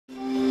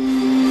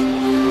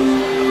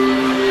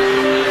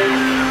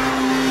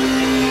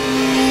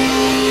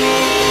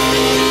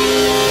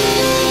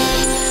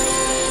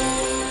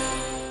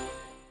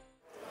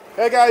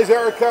Hey guys,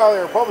 Eric Kyle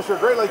here, publisher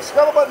of Great Lakes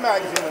Scuttlebutt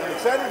magazine, and I'm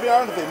excited to be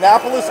on at the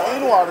Annapolis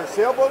in-water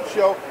sailboat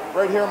show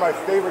right here in my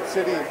favorite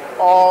city in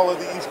all of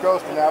the East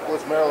Coast,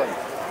 Annapolis, Maryland.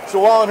 So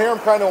while I'm here, I'm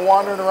kind of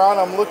wandering around.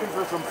 I'm looking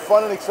for some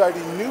fun and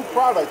exciting new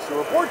products to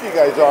report to you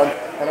guys on,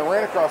 and I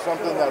ran across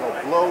something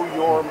that'll blow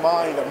your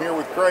mind. I'm here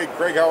with Craig.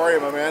 Craig, how are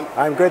you, my man?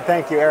 I'm good,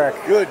 thank you, Eric.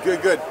 Good,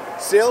 good, good.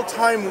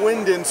 SailTimer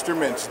Wind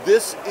Instruments.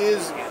 This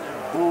is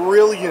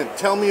brilliant.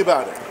 Tell me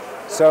about it.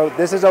 So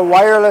this is a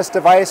wireless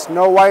device,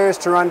 no wires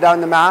to run down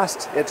the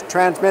mast. It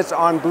transmits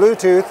on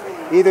Bluetooth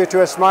either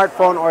to a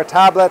smartphone or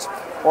tablet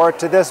or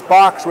to this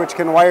box which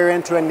can wire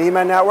into a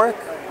NMEA network.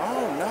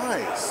 Oh,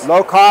 nice.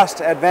 Low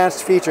cost,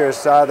 advanced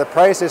features. The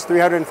price is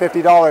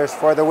 $350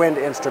 for the wind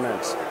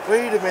instruments.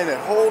 Wait a minute,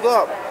 hold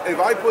up. If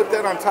I put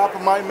that on top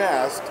of my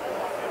mast,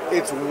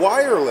 it's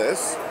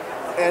wireless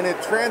and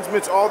it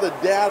transmits all the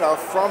data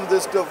from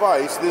this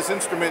device, this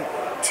instrument,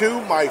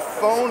 to my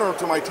phone or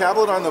to my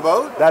tablet on the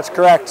boat? That's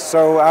correct.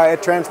 So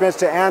it transmits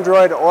to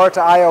Android or to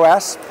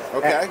iOS.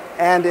 Okay.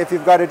 And if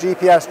you've got a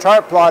GPS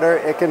chart plotter,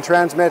 it can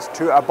transmit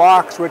to a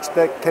box which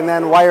can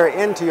then wire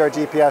into your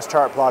GPS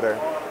chart plotter.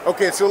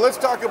 Okay, so let's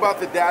talk about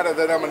the data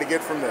that I'm going to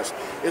get from this.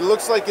 It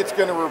looks like it's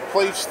going to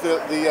replace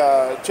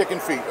the chicken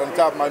feet on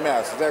top of my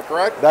mast. Is that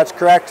correct? That's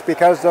correct,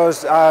 because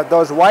those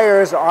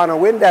wires on a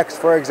Windex,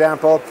 for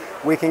example,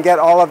 we can get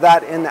all of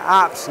that in the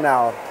apps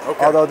now.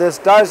 Okay. Although this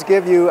does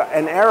give you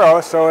an arrow,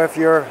 so if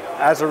you're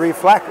as a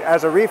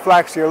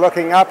reflex, you're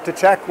looking up to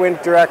check wind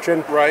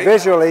direction. Right.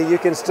 Visually, you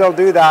can still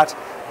do that.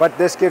 But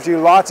this gives you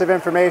lots of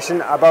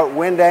information about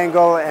wind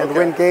angle and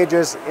wind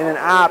gauges in an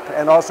app,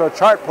 and also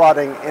chart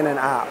plotting in an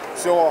app.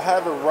 So I'll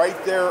have it right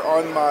there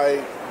on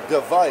my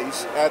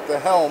device at the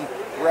helm,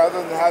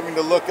 rather than having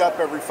to look up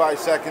every 5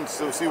 seconds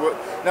to see what...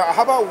 Now,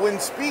 how about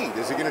wind speed?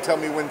 Is it going to tell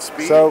me wind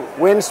speed? So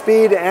wind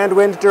speed and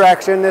wind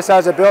direction. This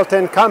has a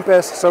built-in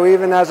compass, so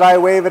even as I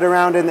wave it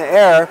around in the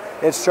air,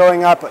 it's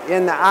showing up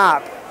in the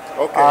app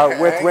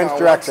with wind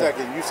direction. 1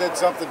 second. You said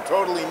something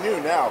totally new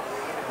now.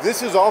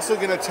 This is also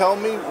going to tell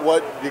me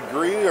what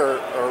degree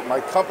or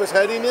my compass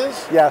heading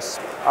is? Yes.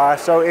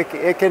 So it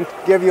can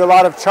give you a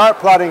lot of chart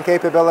plotting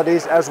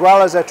capabilities as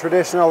well as a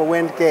traditional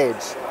wind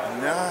gauge.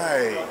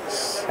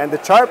 Nice. And the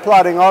chart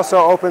plotting also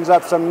opens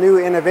up some new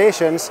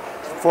innovations.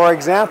 For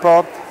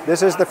example,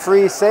 this is the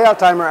free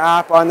SailTimer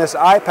app on this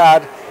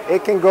iPad.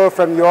 It can go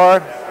from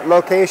your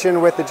location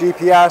with the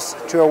GPS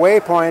to a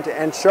waypoint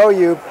and show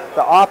you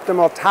the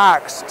optimal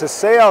tacks to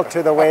sail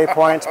to the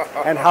waypoint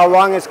and how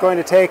long it's going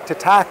to take to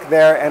tack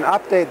there, and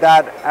update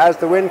that as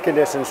the wind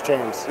conditions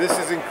change. This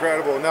is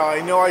incredible. Now,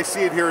 I know I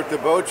see it here at the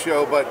boat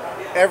show, but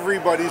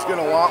everybody's going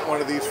to want one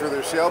of these for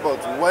their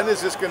sailboats. When is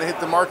this going to hit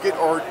the market,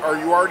 or are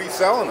you already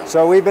selling them?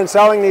 So we've been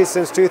selling these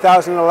since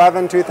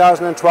 2011,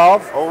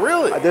 2012. Oh,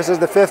 really? This is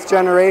the 5th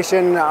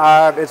generation.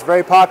 It's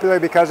very popular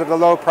because of the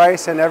low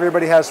price, and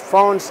everybody has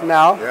phones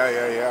now.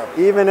 Yeah.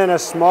 Even in a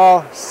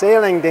small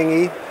sailing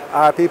dinghy,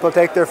 people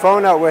take their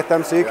phone out with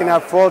them, so you can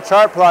have full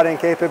chart plotting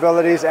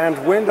capabilities and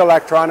wind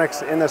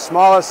electronics in the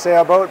smallest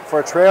sailboat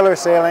for trailer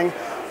sailing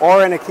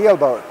or in a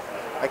keelboat.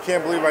 I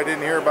can't believe I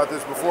didn't hear about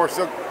this before.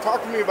 So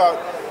talk to me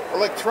about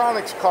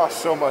electronics.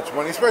 Cost so much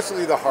money,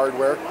 especially the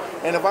hardware.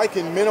 And if I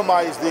can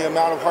minimize the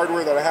amount of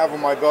hardware that I have on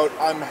my boat,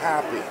 I'm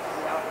happy.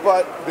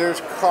 But there's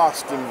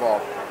cost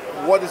involved.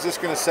 What is this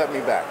going to set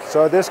me back?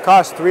 So this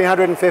costs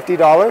 $350.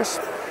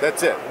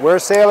 That's it. We're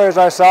sailors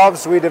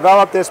ourselves. We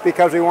developed this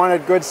because we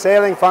wanted good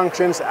sailing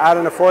functions at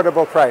an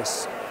affordable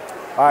price.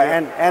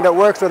 And it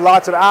works with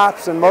lots of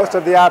apps, and most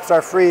of the apps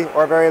are free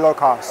or very low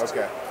cost.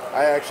 Okay.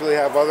 I actually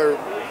have other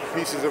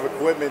pieces of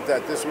equipment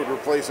that this would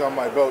replace on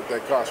my boat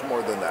that cost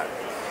more than that.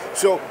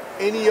 So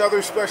any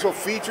other special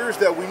features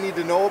that we need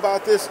to know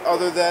about this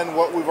other than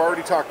what we've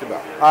already talked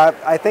about?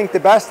 I think the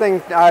best thing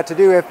to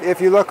do,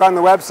 if you look on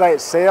the website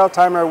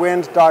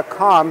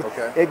SailTimerWind.com,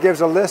 it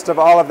gives a list of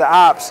all of the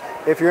apps.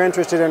 If you're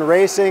interested in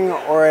racing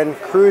or in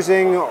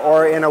cruising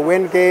or in a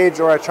wind gauge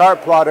or a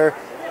chart plotter,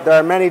 there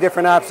are many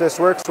different apps this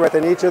works with,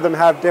 and each of them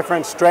have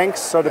different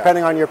strengths, so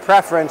depending on your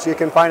preference, you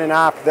can find an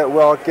app that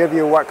will give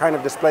you what kind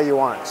of display you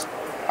want.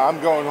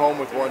 I'm going home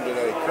with one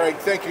today. Craig,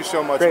 thank you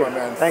so much, Great. my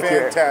man. Thank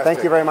Fantastic. you.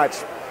 Thank you very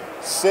much.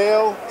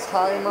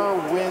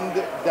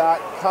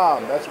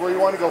 SailTimerWind.com. That's where you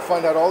want to go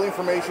find out all the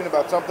information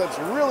about something that's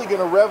really going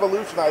to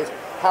revolutionize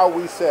how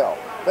we sail.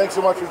 Thanks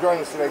so much for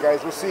joining us today,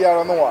 guys. We'll see you out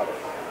on the water.